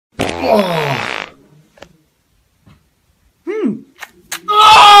Oh.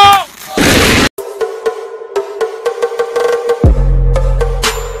 Oh!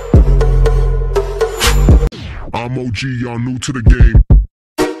 I'm OG, y'all new to the game.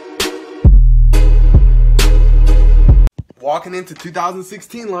 Walking into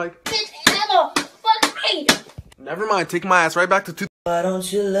 2016 like, Bitch, Emma, fuck me. never mind, take my ass right back to Why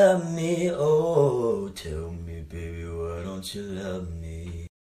don't you love me? Oh, tell me, baby, why don't you love me?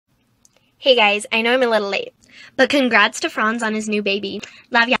 Hey guys, I know I'm a little late, but congrats to Franz on his new baby.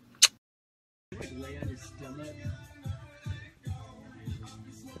 Love ya.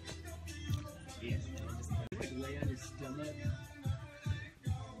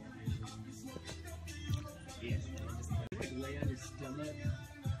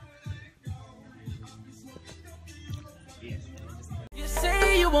 You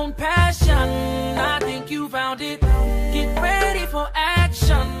say you want passion, I think you found it. Get ready for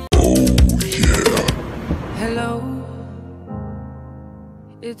action. Oh yeah. Hello,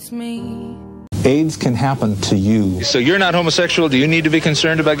 it's me. AIDS can happen to you. So you're not homosexual. Do you need to be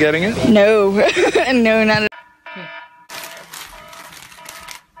concerned about getting it? No. No, not at all.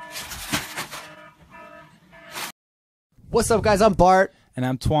 What's up, guys? I'm Bart. And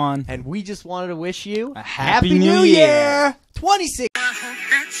I'm Twan. And we just wanted to wish you a Happy New Year! 26!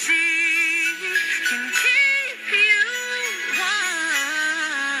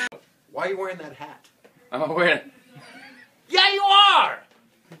 Why are you wearing that hat? I'm wearing it. Yeah, you are!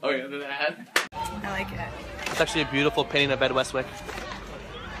 Oh, yeah, the hat. I like it. It's actually a beautiful painting of Ed Westwick.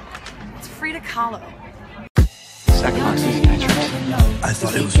 It's Frida Kahlo. Sacrifice is natural. I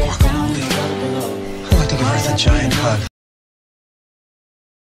thought it was guacamole. I'd like to give Earth a giant hug.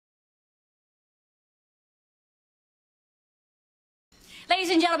 Ladies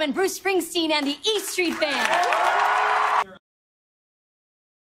and gentlemen, Bruce Springsteen and the E Street Band.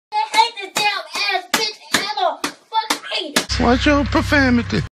 I hate this damn ass bitch, Emma. Fuck me. Watch your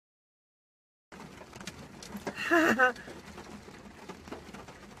profanity.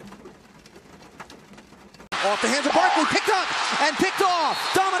 Off the hands of Barkley, picked up and picked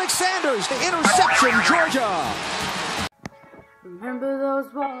off. Dominic Sanders, the interception, Georgia. Remember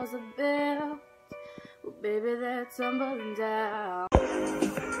those walls of built? Well, baby, they're tumbling down. I'm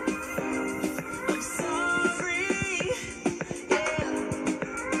sorry.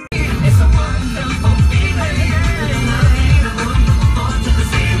 It's a wonderful feeling. I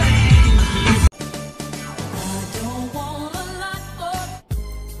don't want a lot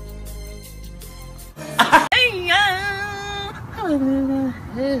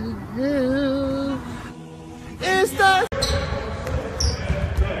Insta.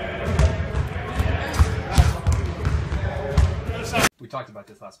 We talked about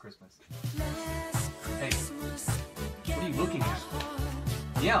this last Christmas. Hey, what are you looking at?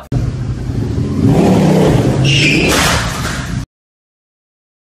 Yeah.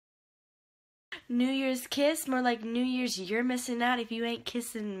 New Year's kiss? More like New Year's you're missing out if you ain't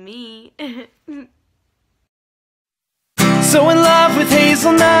kissing me. So in love with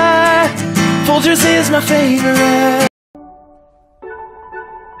hazelnut, Folgers is my favorite.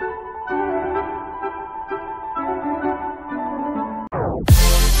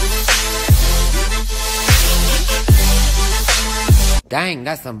 Dang,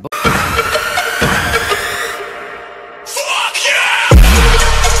 that's some bull. Fuck yeah!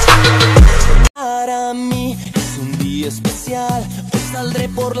 Para mí es un día especial, hoy saldré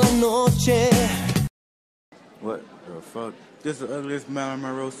por la noche. What the fuck? This is the ugliest Marilyn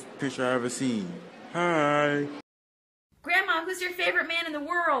Monroe picture I've ever seen. Hi. Grandma, who's your favorite man in the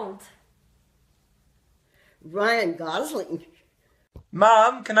world? Ryan Gosling.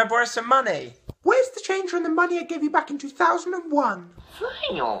 Mom, can I borrow some money? Where's the change from the money I gave you back in 2001?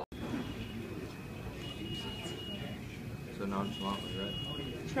 So nonchalantly, right?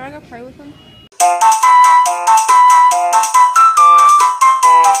 Should I go pray with him?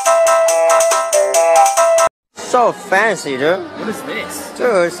 So fancy, dude. What is this?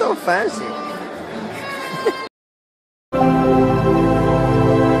 Dude, it's so fancy.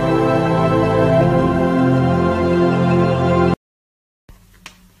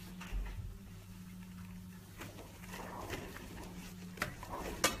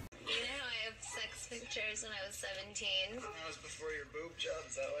 Pictures when I was 17. That was before your boob job,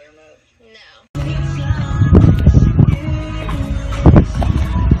 is that why you're mad? No.